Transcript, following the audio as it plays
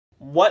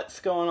What's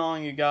going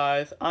on, you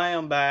guys? I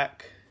am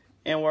back,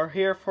 and we're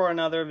here for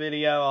another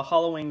video, a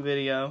Halloween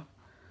video.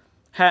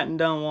 Hadn't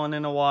done one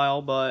in a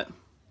while, but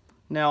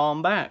now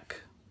I'm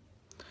back.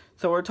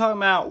 So we're talking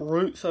about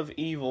Roots of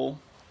Evil.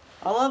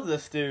 I love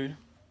this dude.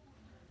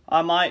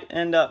 I might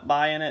end up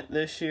buying it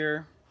this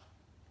year,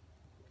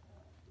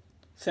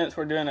 since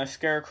we're doing a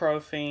Scarecrow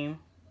theme.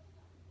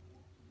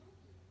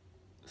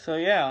 So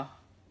yeah.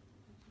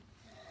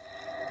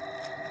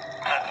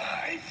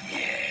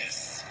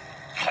 Yes.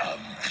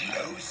 Come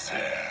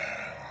closer.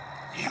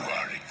 You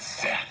are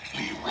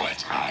exactly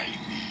what I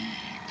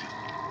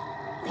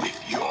need.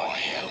 With your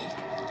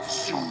help,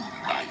 soon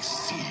my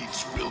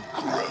seeds will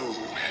grow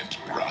and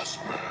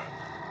prosper.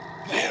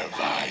 Their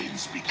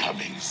vines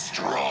becoming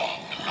strong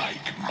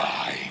like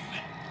mine.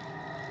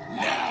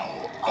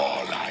 Now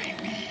all I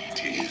need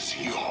is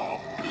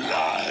your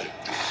blood.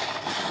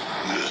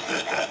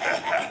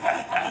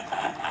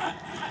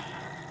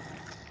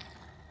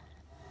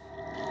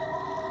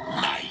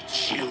 My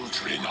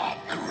children are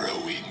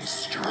growing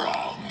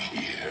strong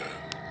here.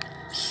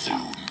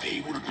 Soon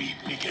they will be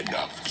big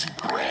enough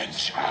to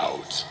branch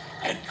out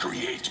and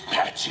create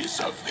patches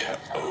of their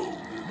own.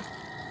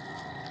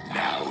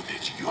 Now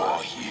that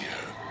you're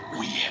here,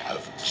 we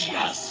have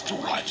just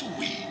what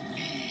we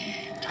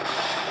need.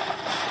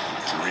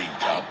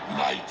 Drink up,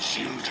 my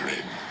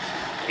children.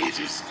 It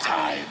is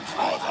time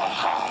for the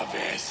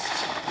harvest.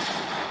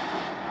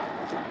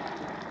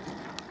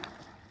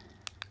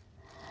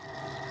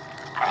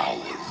 Our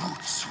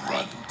roots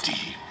run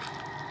deep.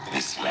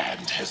 This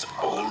land has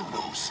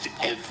almost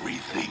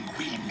everything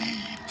we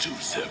need to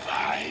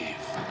survive.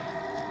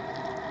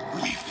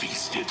 We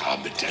feasted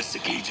on the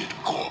desiccated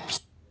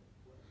corpse.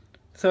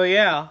 So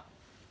yeah,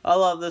 I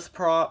love this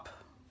prop.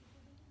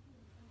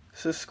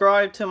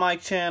 Subscribe to my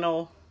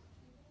channel.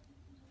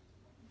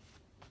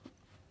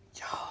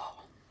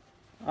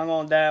 I'm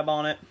gonna dab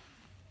on it.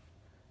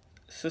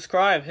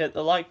 Subscribe, hit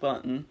the like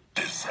button.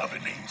 This of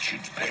an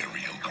ancient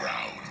burial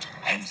ground,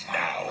 and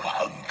now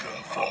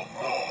hunger for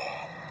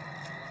more.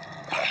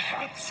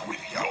 Perhaps with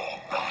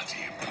your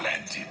body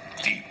planted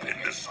deep in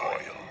the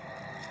soil,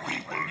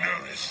 we will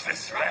nourish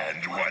this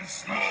land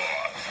once more.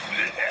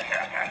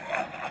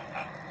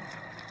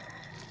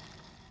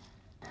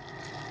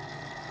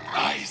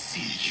 I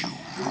see you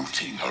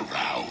rooting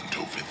around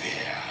over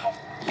there.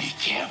 Be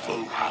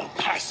careful while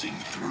passing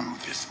through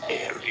this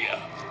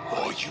area,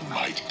 or you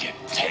might get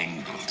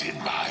tangled in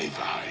my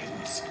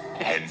vines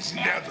and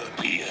never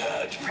be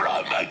heard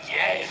from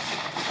again.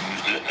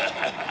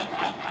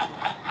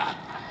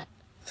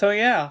 So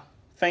yeah,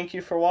 thank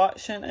you for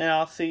watching, and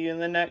I'll see you in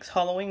the next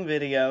Halloween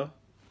video.